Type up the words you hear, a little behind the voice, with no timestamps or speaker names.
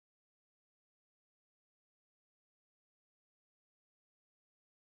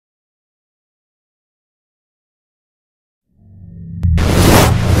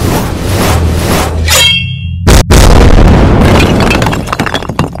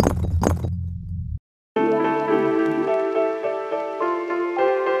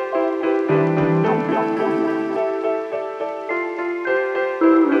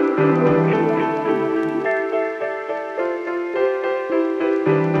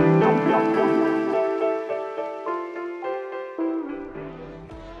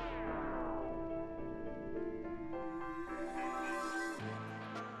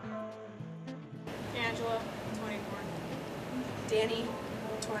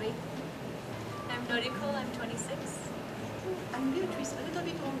Noriko, I'm 26. I'm Beatrice, a little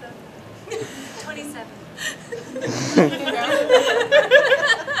bit older. 27.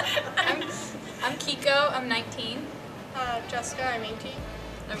 I'm Kiko, I'm 19. Jessica, I'm 18.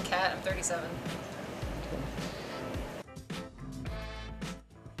 I'm Kat, I'm 37.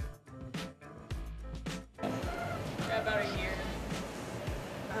 About a year.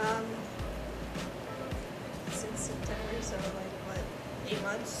 Since September, so like what, 8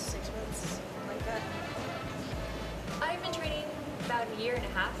 months, 6 months, something like that. I've been training about a year and a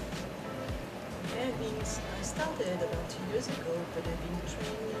half. Yeah, I started about 2 years ago, but I've been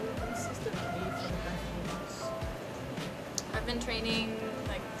training consistently for the past few months. I've been training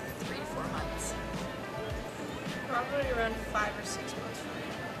like 3 to 4 months. Probably around 5 or 6 months for me.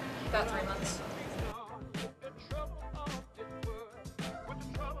 About 3 months.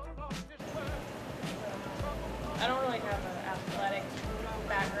 I don't really have an athletic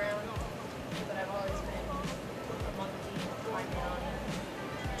background, but I've always been a monkey, climbing on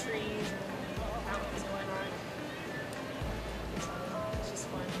trees and mountains and whatnot. So it's just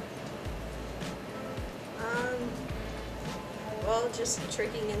fun. Well, just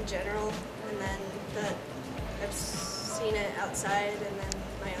tricking in general, and then I've seen it outside, and then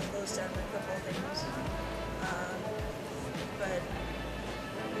my uncle's done a couple of things, but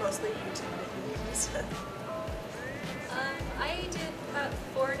mostly YouTube videos. I did about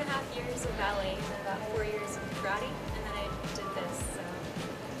 4.5 years of ballet and about 4 years of karate, and then I did this. So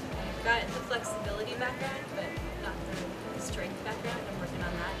I've got the flexibility background, but not the strength background. I'm working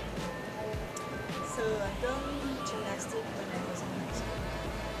on that. So I've done gymnastics when I was in high school,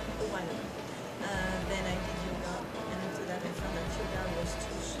 a while ago. Then I did yoga, and after that I found that yoga was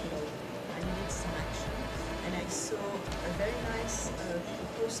too slow. I needed some action, and I saw a very nice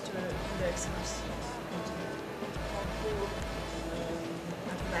poster in the exams into Parkour,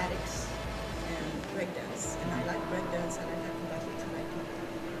 acrobatics, and breakdance. And I like breakdance, and I like acrobatics, and I do.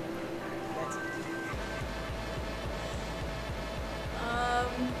 That's it.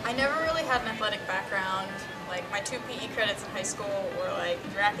 I never really had an athletic background. Like my 2 PE credits in high school were like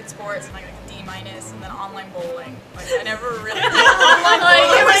racket sports and like a D-, and then online bowling. Like I never really did online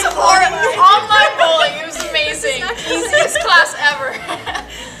bowling. It was horrible. Online bowling. It was amazing. Easiest class ever.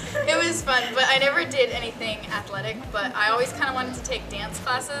 It was fun, but I never did anything athletic. But I always kind of wanted to take dance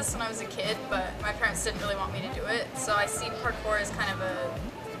classes when I was a kid, but my parents didn't really want me to do it. So I see parkour as kind of a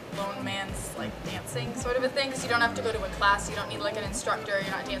lone man's like dancing sort of a thing, because you don't have to go to a class, you don't need like an instructor, you're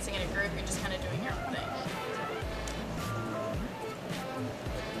not dancing in a group, you're just kind of doing your own thing.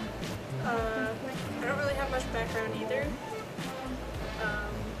 I don't really have much background either.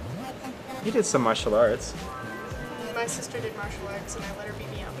 You did some martial arts. My sister did martial arts and I let her beat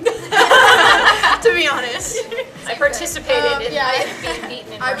me up. To be honest. I participated in yeah, being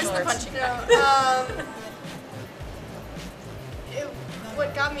beaten in I was martial the arts. punching bag.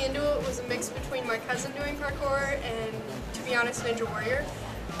 What got me into it was a mix between my cousin doing parkour and, to be honest, Ninja Warrior.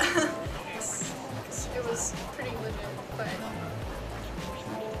 It was pretty legit, but...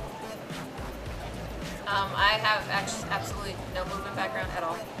 I have absolutely no movement background at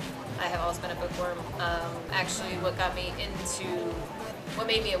all. I have always been a bookworm. Actually, what got me into, what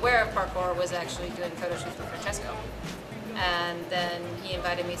made me aware of parkour was actually doing photo shoots with Francesco. And then he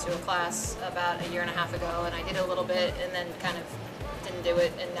invited me to a class about 1.5 years ago, and I did a little bit, and then kind of didn't do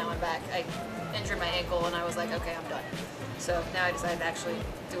it, and now I'm back. I injured my ankle, and I was like, okay, I'm done. So now I decided to actually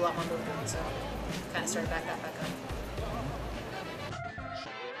do a lot more movement, so kind of started back up.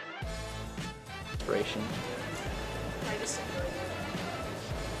 Inspiration. I just enjoyed it.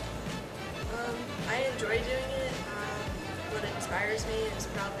 I enjoy doing it. What inspires me is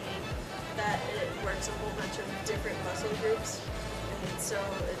probably that it works a whole bunch of different muscle groups, and so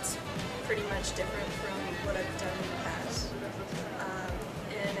it's pretty much different from what I've done in the past.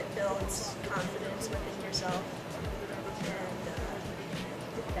 And it builds confidence within yourself and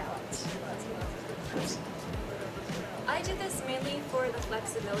balance. I did this mainly for the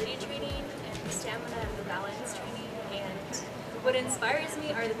flexibility training and the stamina and the balance training, and what inspires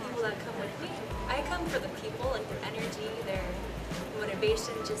me are the people that come with me. I come for the people, like their energy, their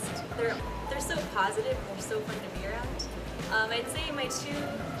motivation, just they're so positive, they're so fun to be around. I'd say my 2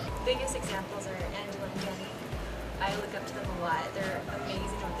 biggest examples are Angela and Danny. I look up to them a lot. They're amazing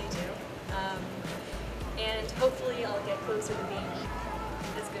at what they do. And hopefully I'll get closer to being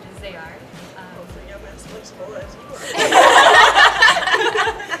as good as they are. Hopefully I'm as flexible as you are.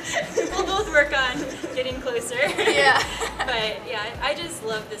 We'll both work on getting closer. Yeah. But yeah, I just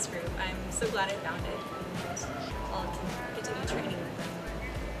love this group. I'm so glad I found it. And I'll continue training with them.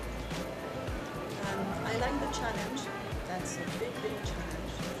 I like the challenge. That's a big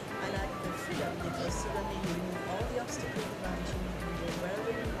challenge. I like the freedom because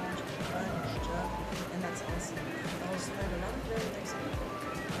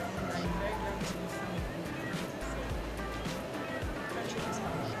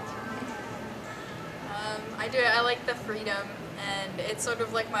I do it. I like the freedom, and it's sort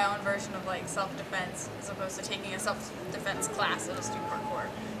of like my own version of like self-defense, as opposed to taking a self-defense class. I just do parkour.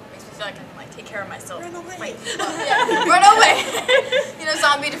 Makes me feel like I can like take care of myself. Run away. Fight. Yeah, run away. You know,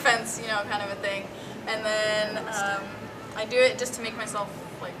 zombie defense. You know, kind of a thing. And then I do it just to make myself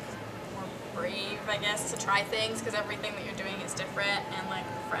like more brave, I guess, to try things, because everything that you're doing is different, and like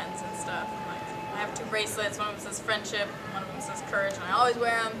friends and stuff. And, like, I have 2 bracelets. One of them says friendship, one of them says courage, and I always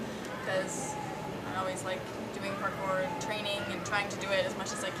wear them because I always like doing parkour and training and trying to do it as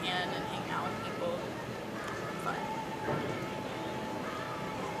much as I can and hang out with people. Fun.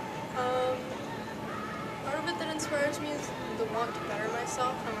 Part of it that inspires me is the want to better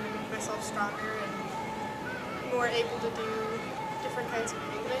myself. I want to make myself stronger and more able to do different kinds of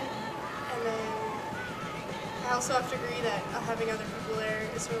movement. And then I also have to agree that having other people there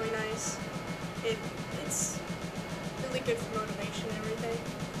is really nice. It's really good for motivation and everything.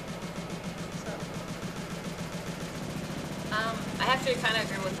 So. I have to kind of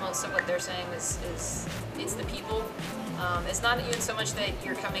agree with most of what they're saying. Is it's the people. It's not even so much that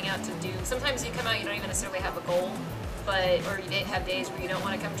you're coming out to do. Sometimes you come out, you don't even necessarily have a goal, or you have days where you don't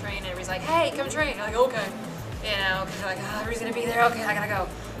want to come train, and everybody's like, "Hey, come train." You're like, "Okay," you know, because you're like, "Oh, everybody's gonna be there. Okay, I gotta go."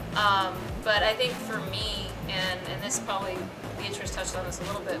 But I think for me, and this probably Beatrice touched on this a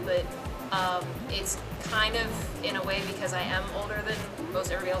little bit, but it's kind of in a way because I am older than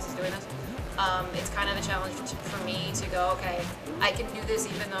most everybody else is doing this. It's kind of a challenge for me to go, okay, I can do this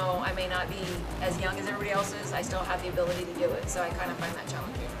even though I may not be as young as everybody else is. I still have the ability to do it, so I kind of find that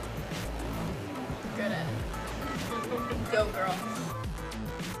challenging. Good at it. Go, girl.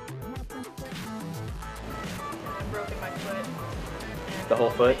 I've broken my foot. And The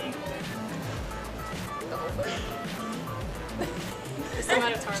whole foot? The whole foot. Just a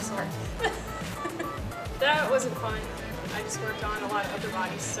metatarsal. That wasn't fun. I just worked on a lot of upper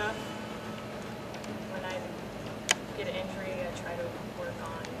body stuff. When I get an injury, I try to work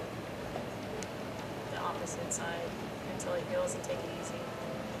on the opposite side until it heals and take it easy.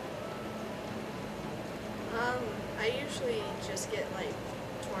 I usually just get like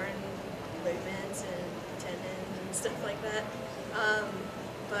torn ligaments and tendons and stuff like that.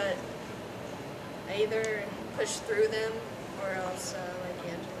 But I either push through them or else,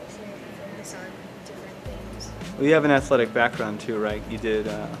 like Angela said, focus on different things. Well, you have an athletic background too, right? You did,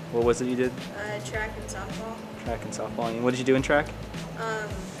 what was it you did? Track and softball. Track and softball. And what did you do in track?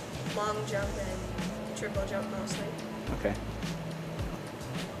 Long jump and triple jump mostly. Okay.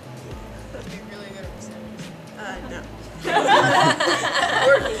 Be really good at percentages. No.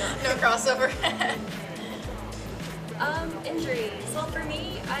 Working on it. No crossover. Injuries. Well, for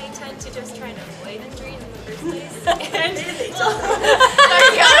me, I tend to just try and avoid injuries in the first place. And There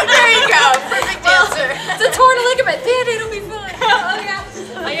you go. Perfect answer. it's a torn ligament. Band-Aid will be fine. Oh yeah.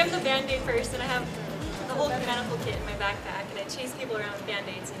 I am the Band-Aid first, and I have the whole medical kit in my backpack, and I chase people around with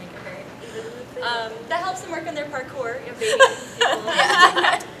Band-Aids and make it hurt. That helps them work on their parkour, you know, baby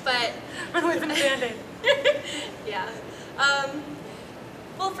people. But Run away from the Band-Aid. yeah.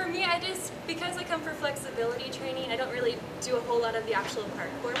 Well, for me, because I come for flexibility training, I don't really do a whole lot of the actual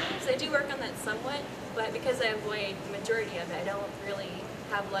parkour moves. I do work on that somewhat, but because I avoid the majority of it, I don't really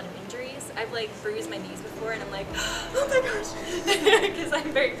have a lot of injuries. I've like bruised my knees before, and I'm like, oh my gosh, because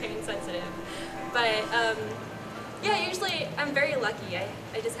I'm very pain sensitive. But yeah, usually I'm very lucky. I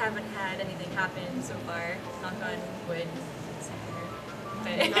just haven't had anything happen so far. Knock on wood.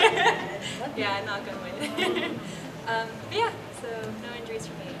 But yeah, knock on wood. But yeah, so no injuries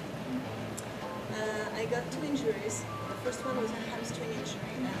for me. I got 2 injuries. The first one was a hamstring injury,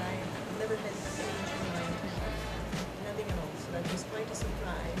 and I've never had any injury in my entire life. Nothing at all, so that was quite a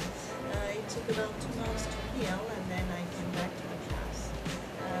surprise. It took about 2 months to heal, and then I came back to the class.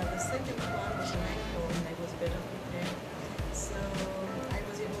 The second one was an ankle, and I was better prepared. So I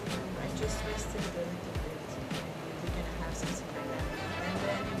was able to, I just rested a little bit, maybe a week and a half, something like that. And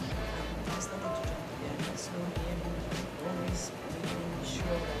then I started to jump again, slowly, and always making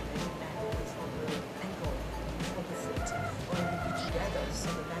sure that I didn't bandage on the ankle or the foot, or it would be together, so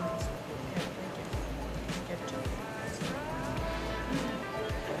the bandage kept breaking, kept jumping.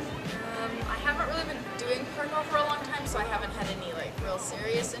 I haven't really been doing parkour for a long time, so I haven't had any like real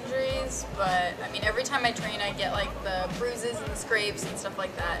serious injuries. But I mean, every time I train, I get like the bruises and the scrapes and stuff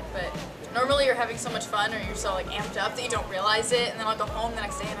like that. But normally, you're having so much fun, or you're so like amped up that you don't realize it. And then I'll go home the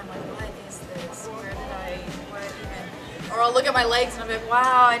next day, and I'm like, what is this? Where did I? What even? Or I'll look at my legs, and I'm like,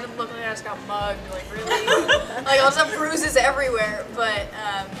 wow, I didn't look like I just got mugged. Like really? Like I'll just have bruises everywhere. But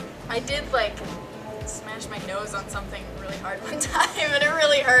I did like smashed my nose on something really hard one time, and it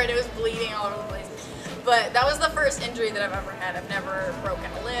really hurt. It was bleeding all over the place. But that was the first injury that I've ever had. I've never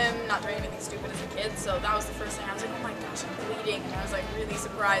broken a limb, not not doing anything stupid as a kid, so that was the first thing. I was like, oh my gosh, I'm bleeding, and I was like really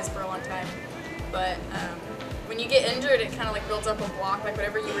surprised for a long time. But when you get injured, it kind of like builds up a block, like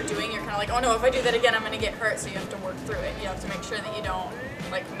whatever you were doing, you're kind of like, oh no, if I do that again, I'm going to get hurt, so you have to work through it. You have to make sure that you don't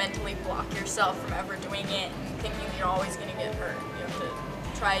like mentally block yourself from ever doing it and thinking that you're always going to get hurt. You have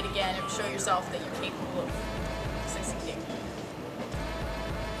to try it again and show yourself that you're capable of succeeding.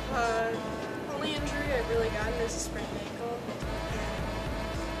 Only injury I've really gotten is a sprained ankle.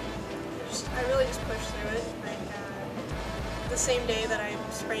 I really just pushed through it. Like the same day that I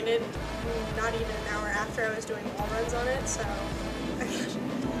sprained it, not even an hour after, I was doing wall runs on it. So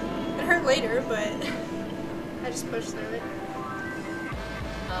it hurt later, but I just pushed through it.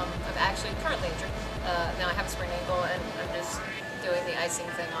 I'm actually currently injured. Now I have a sprained ankle, and I'm just doing the icing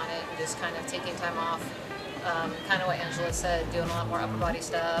thing on it and just kind of taking time off. Kind of what Angela said, doing a lot more upper body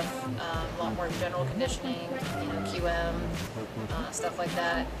stuff, a lot more general conditioning, QM, stuff like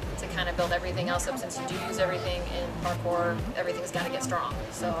that, to kind of build everything else up. Since you do use everything in parkour, everything's got to get strong.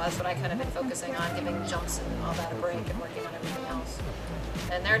 So that's what I kind of been focusing on, giving jumps and all that a break and working on everything else.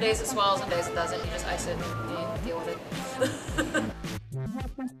 And there are days it swells and days it doesn't. You just ice it and you deal with it.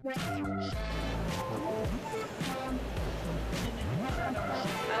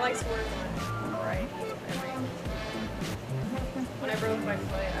 I like to work on variety of everything. When I broke my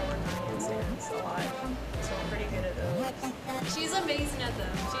foot, I worked on handstands a lot, so I'm pretty good at those. She's amazing at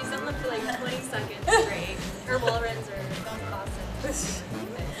them. She's done them for like 20 seconds straight. Her wall runs are awesome.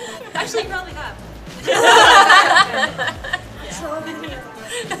 Actually, you probably have.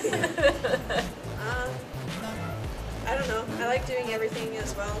 I don't know. I like doing everything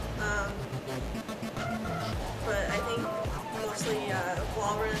as well. But I think mostly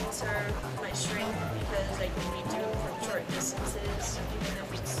wall runs are my strength because I can redo them from short distances, even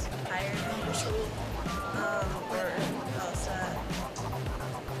if it's higher than usual. Or else, I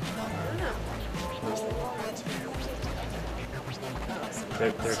don't know. Mostly wall runs.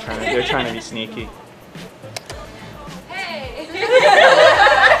 They're trying to be sneaky. Hey!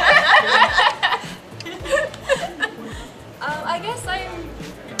 I guess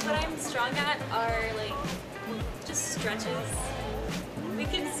what I'm strong at are like just stretches. We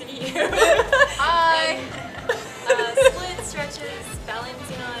can see you. Hi! Split stretches,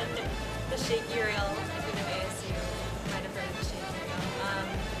 balancing on the shaky rail. If you know ASU, you might have heard of the shaky rail.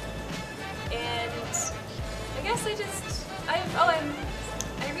 And I guess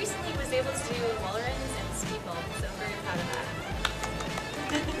I recently was able to do wall runs and speedball, so I'm very proud of that.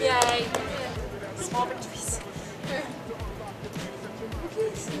 Yay! Small victories. Okay,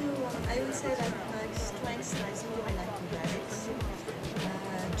 so I would say that like strengths, I think I like athletics.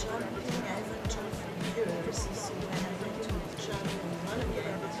 Jumping, I haven't jumped for years, so when I went to jump and run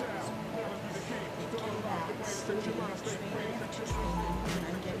again, it came back. So training, and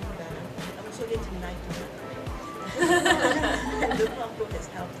I'm getting better. I'm also getting lighter. And the parkour has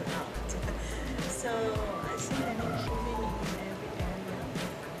helped a lot. So I think I'm improving in every area.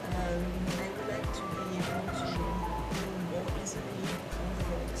 I would like to be able to move more easily on the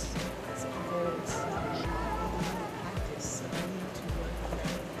roads. As equals practice, so I need to work on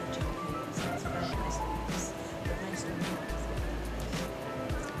that jumping. So it's very nice things, but nice to know.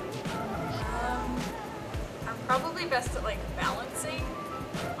 I'm probably best at like balancing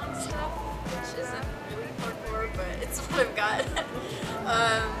on stuff, which isn't really parkour, but it's what I've got.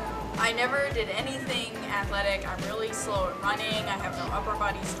 I never did anything athletic. I'm really slow at running. I have no upper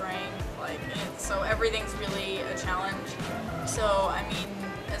body strength. So everything's really a challenge. So I mean,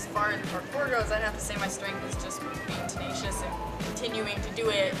 as far as parkour goes, I'd have to say my strength is just being tenacious and continuing to do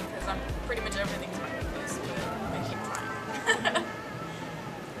it, because I'm pretty much everything's my weakness, but I keep trying.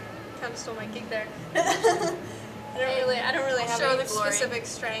 Kind of stole my gig there. I don't really have Show any the glory. specific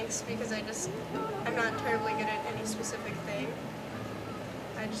strengths because I'm not terribly good at any specific thing.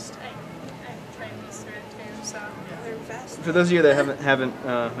 I try and piece through it too, so they're fast. For those of you that haven't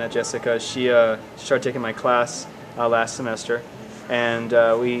met Jessica, she started taking my class last semester, and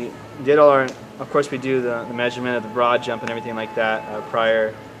we did all our. Of course, we do the measurement of the broad jump and everything like that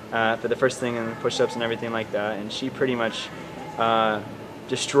prior for the first thing and the push-ups and everything like that. And she pretty much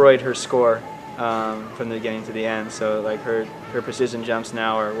destroyed her score from the beginning to the end. So like her precision jumps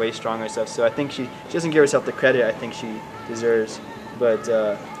now are way stronger and stuff. So I think she doesn't give herself the credit I think she deserves. But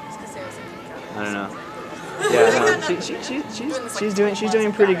I don't know. Yeah, no, she's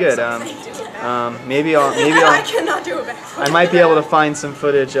doing pretty good. Maybe I cannot do a backflip. I might be able to find some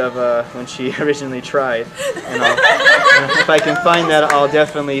footage of when she originally tried, and if I can find that, I'll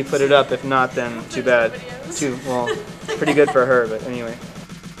definitely put it up. If not, then too bad. Pretty good for her, but anyway.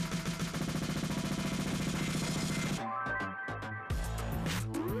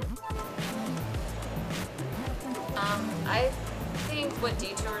 I think what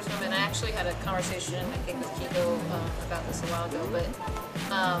detours women, I actually had a conversation, I think, with Kiko about this a while ago, but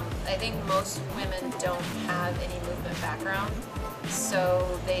I think most women don't have any movement background,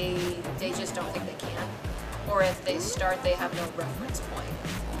 so they just don't think they can. Or if they start, they have no reference point.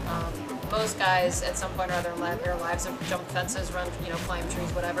 Most guys, at some point or other in their lives, have jumped fences, run, climb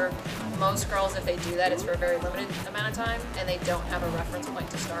trees, whatever. Most girls, if they do that, it's for a very limited amount of time, and they don't have a reference point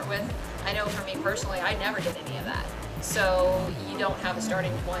to start with. I know for me personally, I never did any of that. So you don't have a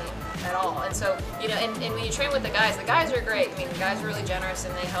starting point at all. And so, and when you train with the guys are great. I mean, the guys are really generous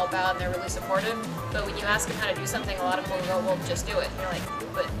and they help out and they're really supportive. But when you ask them how to do something, a lot of them will go, well, just do it. And you're like,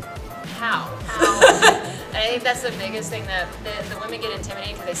 but how? And I think that's the biggest thing, that the women get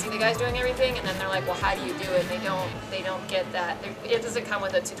intimidated because they see the guys doing everything, and then they're like, well, how do you do it? And they don't get that. It doesn't come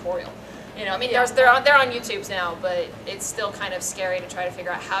with a tutorial. I mean, they're on YouTubes now, but it's still kind of scary to try to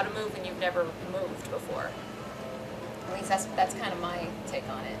figure out how to move when you've never moved before. At least that's kind of my take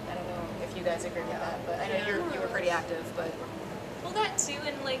on it. I don't know if you guys agree with that, but I know you were pretty active, but. Well, that too,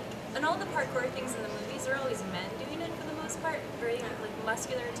 and all the parkour things in the movies are always men doing it for the most part, very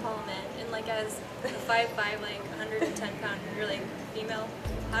muscular, tall men, and as a 5'5", 110-pound, you're female.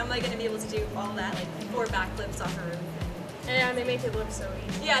 How am I going to be able to do all that, 4 backflips off a roof? Yeah, they make it look so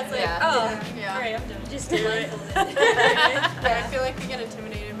easy. Yeah, it's Yeah. all right, I'm done. Just do it. Yeah, I feel like we get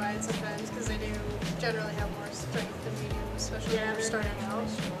intimidated by it sometimes because they do generally have more strength than we do, especially when we're starting out.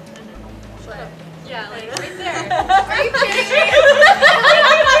 But Yeah, right there. are you kidding me?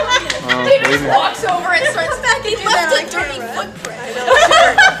 He just walks over and starts back. He left a dirty footprint.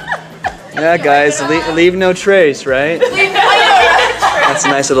 Yeah, guys, leave no trace, right? That's a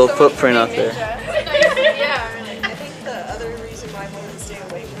nice little footprint out there. Yeah, I think the other reason why women stay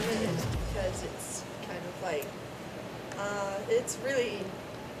away from it is because it's kind of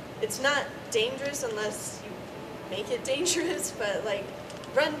it's not dangerous unless you make it dangerous, but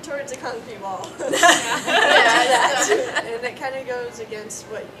run towards a concrete wall. And it kind of goes against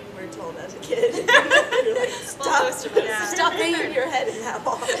what you were told as a kid. You're like, stop banging your head in that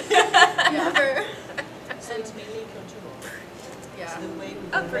wall. So it's mainly cultural. Yeah. The way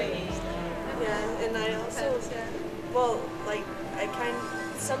we Upbringing. Yeah, and I also,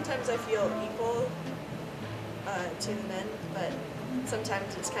 sometimes I feel equal to the men, but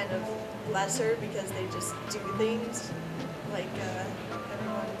sometimes it's kind of lesser because they just do things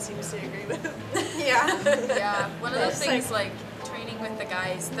everyone seems to agree with. Yeah. One of those things, training with the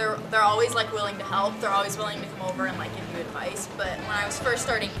guys, they're always willing to help. They're always willing to come over and give you advice. But when I was first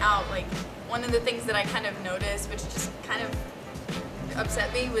starting out, one of the things that I kind of noticed, which just kind of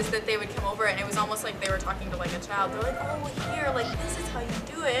upset me, was that they would come over and it was almost like they were talking to a child. They're like, oh, here, this is how you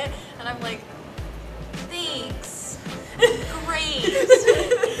do it. And I'm like, thanks. Great.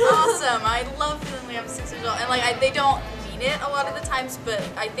 Awesome. I love feeling like I'm 6 years old. And they don't mean it a lot of the times, but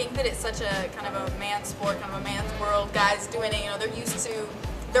I think that it's such a kind of a man's sport, kind of a man's world. Guys doing it, they're used to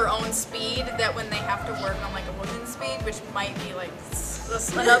their own speed, that when they have to work on a woman's speed, which might be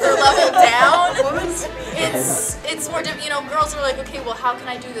another level down, it's more difficult. Girls are like, okay, well, how can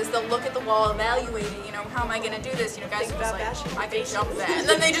I do this? They'll look at the wall, evaluate it, how am I going to do this? Guys are just I can jump that, and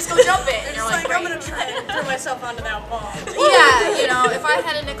then they just go jump it, and you're like, I'm gonna try and throw myself onto that wall. Yeah, if I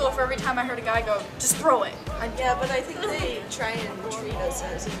had a nickel for every time I heard a guy go, just throw it. Yeah, but I think they try and treat us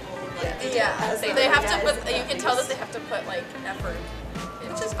as equal. They have to put, you can tell that they have to put effort.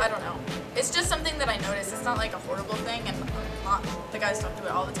 It's just, I don't know. It's just something that I noticed. It's not a horrible thing, and the guys don't do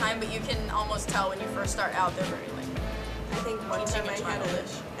it all the time, but you can almost tell when you first start out, they're very I think one time I had to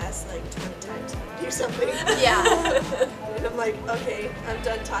ask 20 times how to do something. Yeah. And I'm like, okay, I'm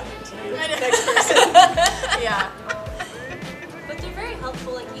done talking to you. Next person. Yeah. But they're very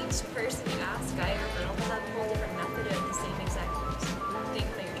helpful. Each person you ask, guy or girl, will have a whole different method of the same exact thing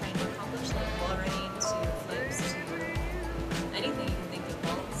that you're trying to accomplish, wall running to flips to anything you can think of.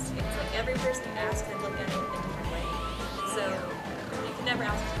 Vaults. It's every person you ask can look at it in a different way. So you can never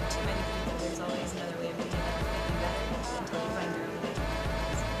ask too many people. There's always another way of doing it that might be better until you find your own way.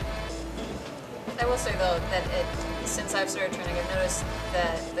 I will say though that since I've started training, I've noticed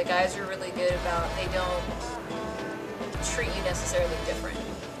that the guys are really good about, they don't treat you necessarily different.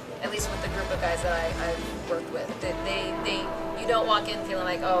 At least with the group of guys that I've worked with, you don't walk in feeling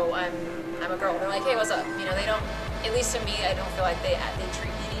like, oh, I'm a girl. They're like, hey, what's up? They don't. At least to me, I don't feel like they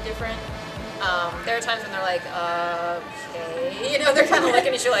treat me any different. There are times when they're like, okay, they're kind of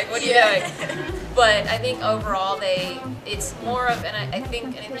looking at you like, what are you doing? But I think overall it's more of, and I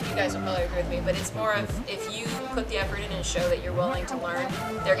think you guys will probably agree with me, but it's more of, if you put the effort in and show that you're willing to learn,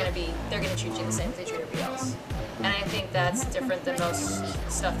 they're gonna treat you the same as they treat everybody else. And I think that's different than most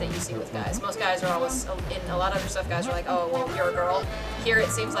stuff that you see with guys. Most guys are always, in a lot of other stuff, guys are like, oh, well, you're a girl. Here it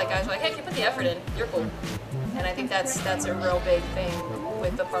seems like guys are like, hey, you put the effort in, you're cool. And I think that's a real big thing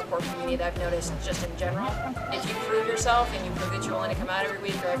with the parkour community that I've noticed just in general. If you prove yourself and you prove that you're willing to come out every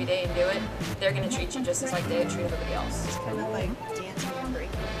week or every day and do it, they're going to treat you just as like they treat everybody else. It's kind of like dancing and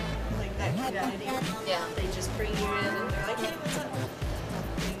breaking, like that community. Yeah. They just bring you in and they're like, hey, what's up?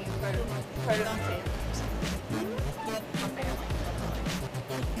 Bring you part of the family.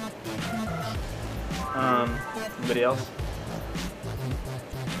 Anybody else?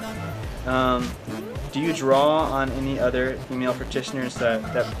 Do you draw on any other female practitioners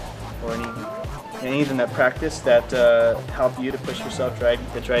that or any of them that practice that help you to push yourself, drive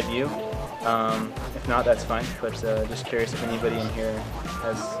you? If not, that's fine. But just curious if anybody in here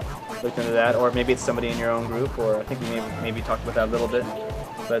has looked into that, or maybe it's somebody in your own group, or I think we maybe talked about that a little bit.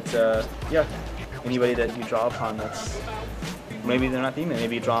 But yeah, anybody that you draw upon that's maybe they're not female,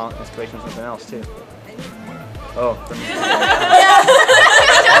 maybe you draw inspiration from something else too. Oh, from me.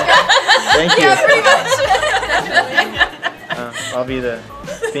 Thank you. Yeah, pretty much. I'll be the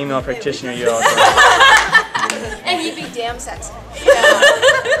female practitioner you all draw. And you'd be damn sexy. Yeah.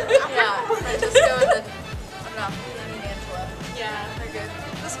 Yeah. I just go with the. I'm not. I mean Angela. Yeah. They're good.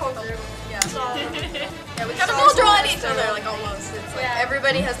 This whole group. Yeah. Solid. Yeah, we kind of all draw on each other, like almost. It's like Yeah.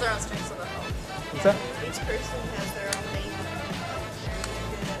 everybody has their own strengths of the home. What's that? Each person has their own thing. They're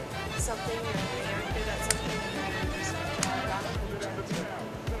good at something or they aren't good at something and they're just draw off of each other.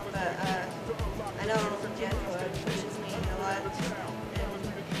 But I know Angela pushes me a lot and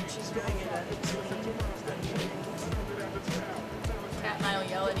she's really good at explaining Kat and I will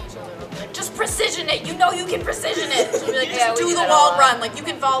yell at each other. We'll be like, just precision it. You know you can precision it. She'll be like, just Yeah, we do do the that a wall lot. run. Like you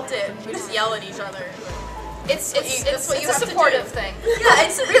can vault it. We just yell at each other. It's what you a have to supportive do. thing. Yeah,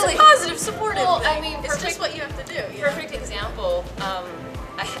 it's Really. a positive, supportive Well, thing. I mean, it's perfect- just what you have to do. You know? Perfect example.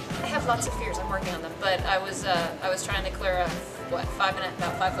 I have lots of fears. I'm working on them, but I was trying to clear a about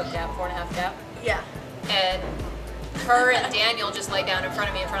 5 foot gap, 4.5 gap, Yeah. and her and Daniel just laid down in front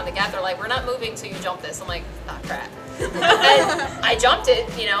of me in front of the gap. They're like, "We're not moving till you jump this." I'm like, "Ah, crap." And I jumped it,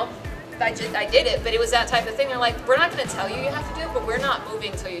 you know. I did it, but it was that type of thing. They're like, "We're not going to tell you have to do it, but we're not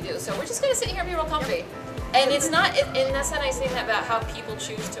moving till you do. So we're just going to sit here and be real comfy." And it's not, and that's the nice thing about how people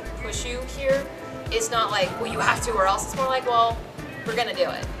choose to push you here. It's not like, well, you have to or else. It's more like, well, we're going to do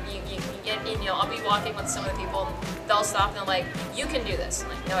it. And, you know, I'll be walking with some of the people, and they'll stop and they're like, you can do this. I'm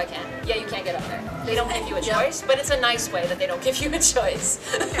like, no, I can't. Yeah, you can't get up there. They don't give you a choice, but it's a nice way that they don't give you a choice.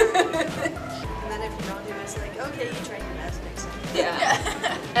 And then if you don't do it, it's like, okay, you try your best next time.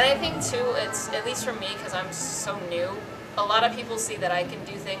 Yeah. And I think too, it's, at least for me, because I'm so new, a lot of people see that I can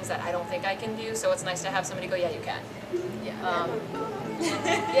do things that I don't think I can do, so it's nice to have somebody go, yeah, you can. Yeah.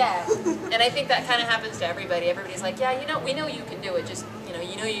 Yeah. And I think that kind of happens to everybody. Everybody's like, yeah, you know, we know you can do it, just,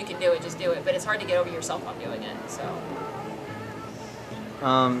 you know you can do it, just do it. But it's hard to get over yourself on doing it, so.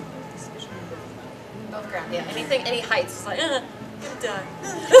 Both ground, yeah. Anything, any heights, it's like, get it done.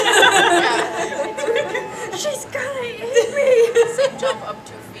 She's gonna eat me. Saying jump up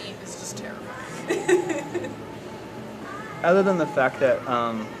 2 feet is just terrifying. Other than the fact that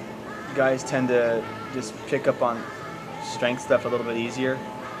guys tend to just pick up on strength stuff a little bit easier,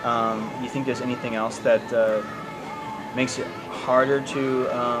 you think there's anything else that makes it harder to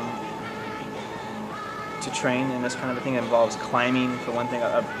train in this kind of a thing? That involves climbing, for one thing,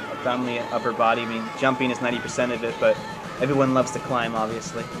 abdominally, upper body. I mean, jumping is 90% of it, but everyone loves to climb,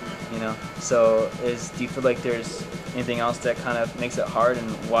 obviously, you know. So, do you feel like there's anything else that kind of makes it hard, and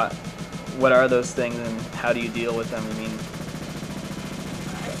what are those things, and how do you deal with them? I mean,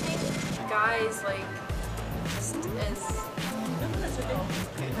 I think guys like just as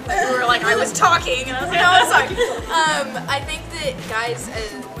you were like I was talking and I was like, no, I'm sorry. I think that guys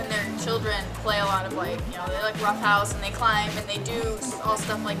when they're children play a lot of like, you know, they like roughhouse and they climb and they do all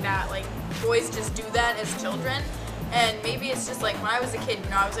stuff like that. Like boys just do that as children. And maybe it's just like when I was a kid, you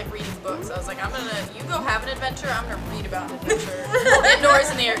know, I was like reading books. I was like, you go have an adventure, I'm gonna read about an adventure indoors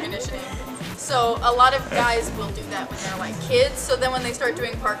in the air conditioning. So a lot of guys will do that when they're like kids. So then when they start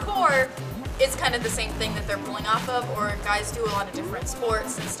doing parkour, it's kind of the same thing that they're pulling off of. Or guys do a lot of different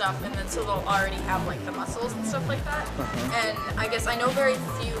sports and stuff, and then so they'll already have like the muscles and stuff like that. And I guess I know very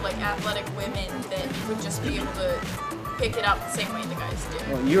few like athletic women that would just be able to pick it up the same way the guys do.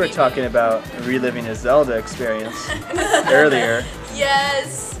 well, you were talking about reliving a Zelda experience earlier.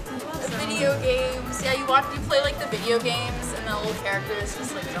 Yes, the video games. Yeah, you play like the video games, and the little characters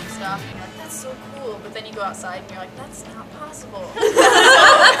just like jump stuff. And you're like, that's so cool. But then you go outside, and you're like, that's not possible. So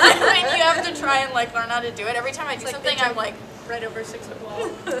and you have to try and like learn how to do it. Every time I do something, I'm like, Right over 6 foot wall.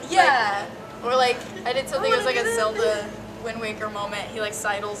 yeah. Or like, I did something, it was like a Zelda Wind Waker moment. He like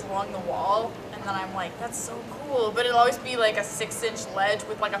sidles along the wall, and then I'm like, that's so cool. But it'll always be like a 6-inch ledge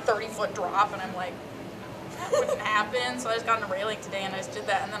with like a 30-foot drop, and I'm like, that wouldn't happen. So I just got on a railing today, and I just did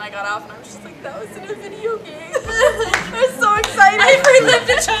that, and then I got off, and I was just like, that was in a video game. I was so excited. I relived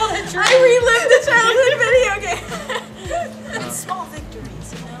a childhood dream. I relived a childhood video game. And it's small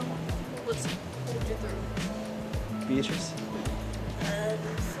victories, you know? Let's hold you through. Beatrice?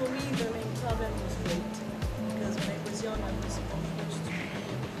 For me, the main problem was weight. Because when I was young, I was supposed to be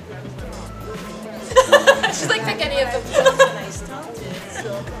She's like, pick any of them. when I started,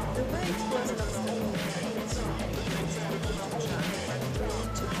 so the weight was not normal.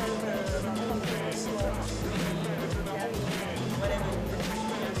 To have a confidence or to carry whatever you do.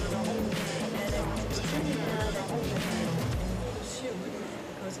 And I was extremely glad I pursued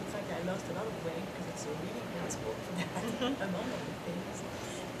because in fact I lost a lot of weight because it's a really great sport for that among other things.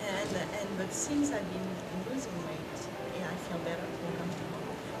 But since I've been losing weight, yeah, I feel better, more comfortable.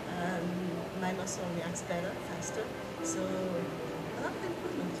 My muscle reacts better, faster. So a lot of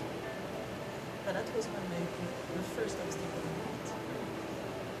improvement. But that was one of the first obstacle.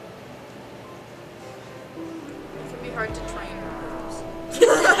 It can be hard to train moves.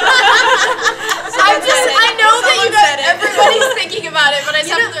 I know that you guys, everybody's thinking about it, but I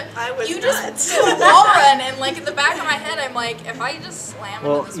just do a wall run, and like in the back of my head, I'm like, if I just slam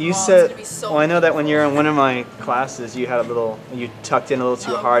into this wall, it's gonna be so. Well, I know that when you're in one of my classes, you had you tucked in a little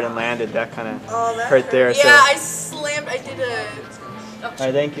too hard and landed. That kind of hurt there. Yeah, so. I slammed. I did a. All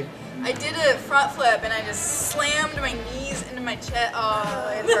right, thank you. I did a front flip and I just slammed my knees into my chest.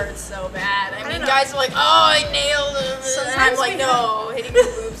 Oh, it hurts so bad. I mean, guys are like, oh, I nailed it. Sometimes I'm like, no, hitting the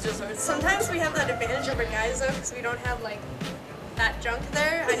boobs just hurts. Sometimes we have that advantage over guys though, because we don't have like that junk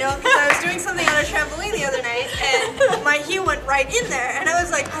there. I know because I was doing something on a trampoline the other night and my heel went right in there, and I was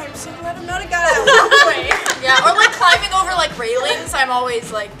like, I'm so glad I'm not a guy. I walked away. Yeah, or like climbing over like railings. I'm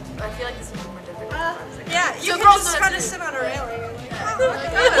always like, I feel like this is more difficult. Yeah, you So can girls just don't try to sit on a railing. And like,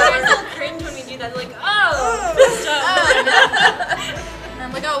 oh, I feel cringe when we do that. Like, oh, And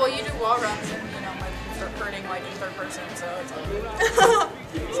I'm like, oh, well, you do wall runs, and you know, my boobs are hurting like in third person, so it's all good.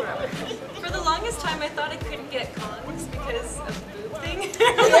 For the longest time, I thought I couldn't get Kongs because of the boob thing.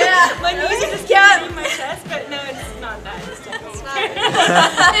 Yeah. My knees are just in my chest, but no, it's not that. It's definitely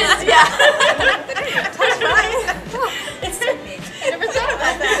that's fine. It's technique. I never thought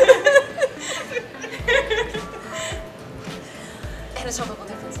about that. Anatomical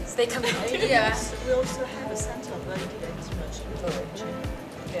differences. They come out. Yeah. We also have a center of gravity that is much lower.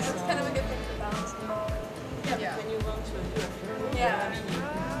 Yeah. It's kind of a good thing for balancing. Yeah. When you want to do a flip, Yeah.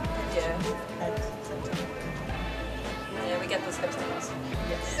 Yeah, we get those hip things.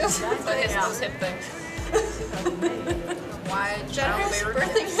 Yes. Those hip things. Wide, Generous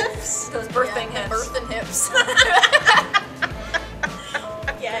birthing hips. Those birthing hips. Birth and hips.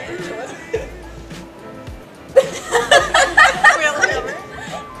 Yeah, enjoy.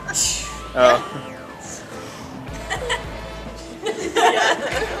 Oh.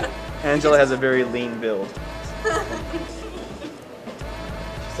 Angela has a very lean build.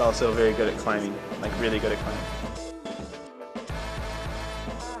 She's also very good at climbing, like really good at climbing.